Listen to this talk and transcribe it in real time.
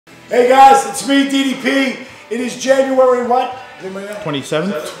Hey guys, it's me, DDP. It is January what?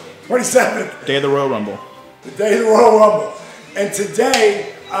 27th. 27th. Day of the Royal Rumble. The day of the Royal Rumble. And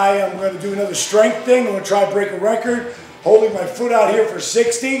today, I am going to do another strength thing. I'm going to try to break a record, holding my foot out here for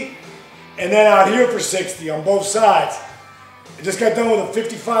 60, and then out here for 60 on both sides. I just got done with a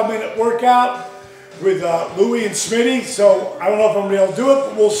 55-minute workout with Louie and Smitty, so I don't know if I'm going to be able to do it,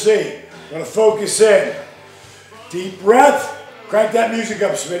 but we'll see. I'm going to focus in. Deep breath. Crank that music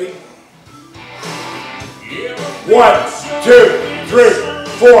up, Smitty. 1, 2, 3,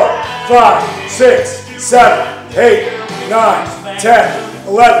 4, 5, 6, 7, 8, 9,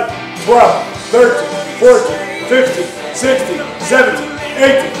 10, 11, 12, 13, 14, 15, 16, 17,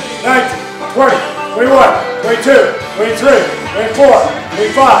 18, 19, 20, 21, 22, 23, 24,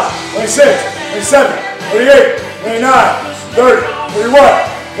 25, 26, 27, 28, 29, 30, 31,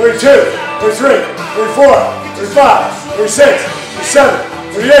 32, 33, 34, 35, 36, 37,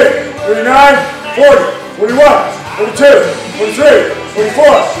 38, 39, 40, 41, 42, 43,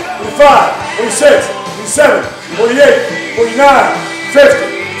 44, 45, 46, 47, 48, 49, 50,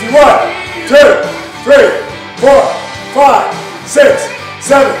 51, 2, 3, 4, 5, 6,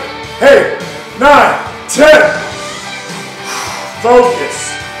 7, 8, 9, 10. Focus.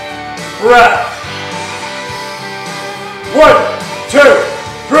 Breath. 1, 2,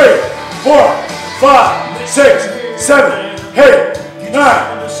 3, 4, 5, 6, 7, 8,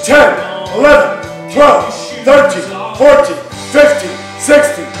 9, 10, 11, 12, 13, 14, 15,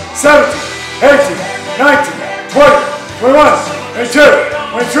 16, 17, 18, 19, 20, 21, 22,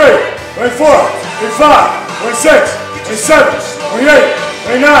 23, 24, 25, 26, 27, 28,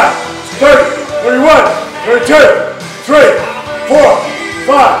 29, 30, 31, 32, 3, 4,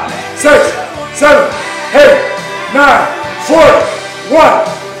 5, 6, 7, 8, 9, 40, 1,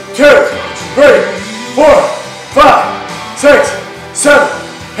 2, 3, 4, 5, 6, 7,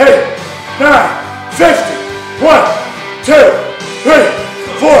 8, 9, 50, 1, 2, 3,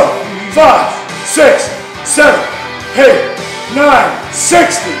 4, 5, 6, 7, 8, 9,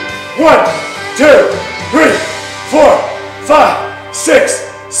 60, 1, 2, 3, 4, 5, 6,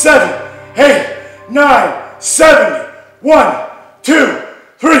 7, 8, 9, 70, 1, 2,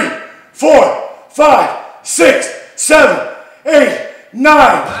 3, 4, 5, 6, 7, 8,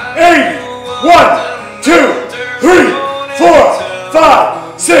 9, 80, 1, 2, 3, 4,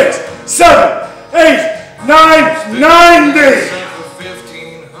 5, 6, 7, 8, 9, 90.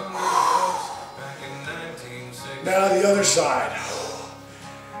 Now the other side.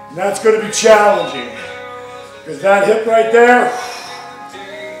 And that's going to be challenging. Because that hip right there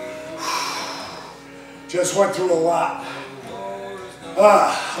just went through a lot.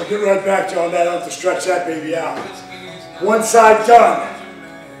 I'll get right back to you on that. I have to stretch that baby out. One side done.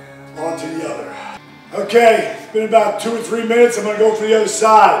 On to the other. Okay, it's been about 2 or 3 minutes. I'm going to go for the other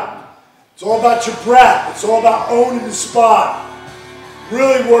side. It's all about your breath. It's all about owning the spot.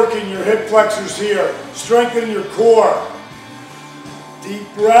 Really working your hip flexors here. Strengthening your core. Deep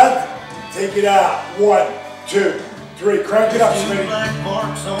breath. Take it out. 1, 2, 3. Crank it up, Smitty.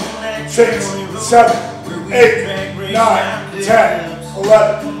 6, 7, 8, 9, 10,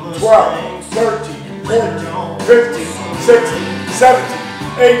 11, 12, 13, 14, 15, 16, 17,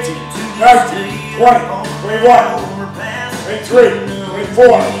 18, 19, 20, 21, 23,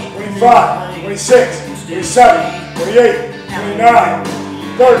 24, 25, 26, 27, 28, 29,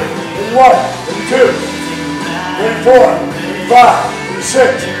 30, 31, 32, 34, 35,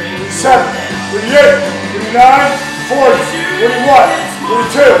 36, 37, 38, 39, 40, 41,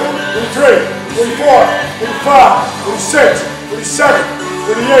 42, 43, 44, 45, 46, 47,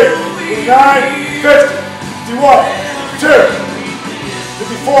 48, 49, 50, 51, 52,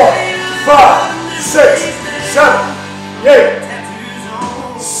 54, 55, 6, 7,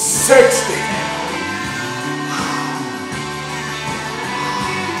 8, 60.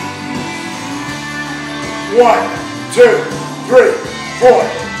 One, 2, 3, 4,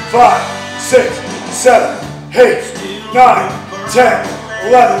 5, 6, 7, 8, 9, 10,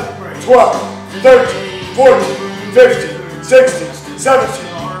 11, 12, 13, 14, 15, 16, 17,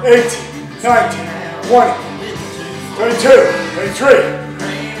 18, 19, 20, 22, 23,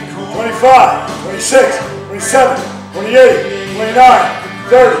 25, 26, 27, 28, 29,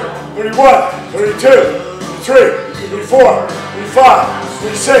 30, 31, 32, 33, 34, 35,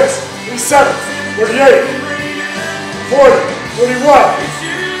 36, 37, 38, 40, 41,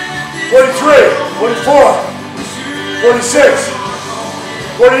 43, 44, 46,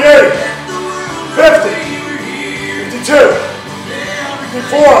 48, 50, 52,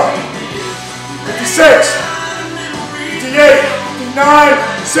 54, 56, 58, 59,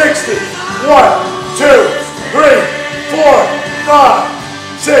 60, 1, 2, 3, 4,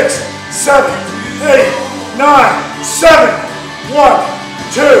 5, 6,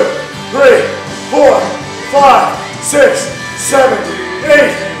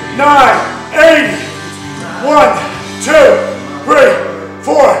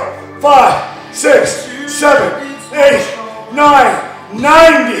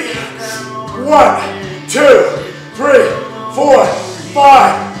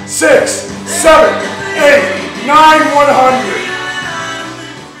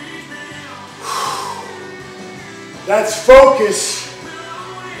 That's focus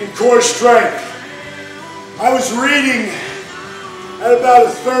and core strength. I was reading at about a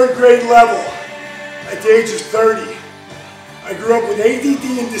 3rd grade level at the age of 30. I grew up with ADD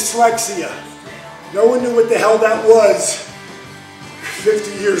and dyslexia. No one knew what the hell that was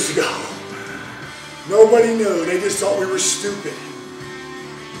 50 years ago. Nobody knew. They just thought we were stupid.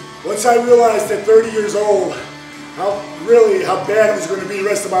 Once I realized at 30 years old how bad it was going to be the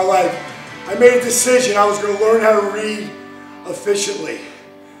rest of my life, I made a decision I was going to learn how to read efficiently.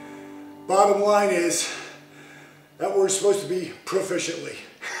 Bottom line is, that word's supposed to be proficiently.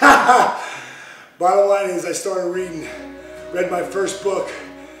 Bottom line is, I started read my first book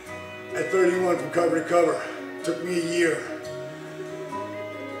at 31 from cover to cover. Took me a year.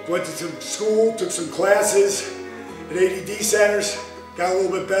 Went to some school, took some classes at ADD centers, got a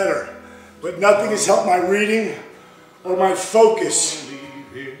little bit better. But nothing has helped my reading or my focus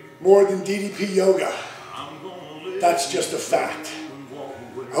more than DDP yoga. That's just a fact.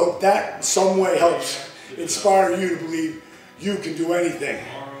 I hope that in some way helps inspire you to believe you can do anything.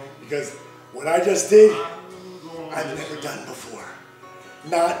 Because what I just did, I've never done before.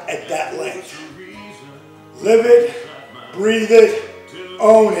 Not at that length. Live it, breathe it,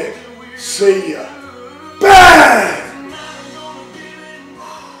 own it. See ya. Bang!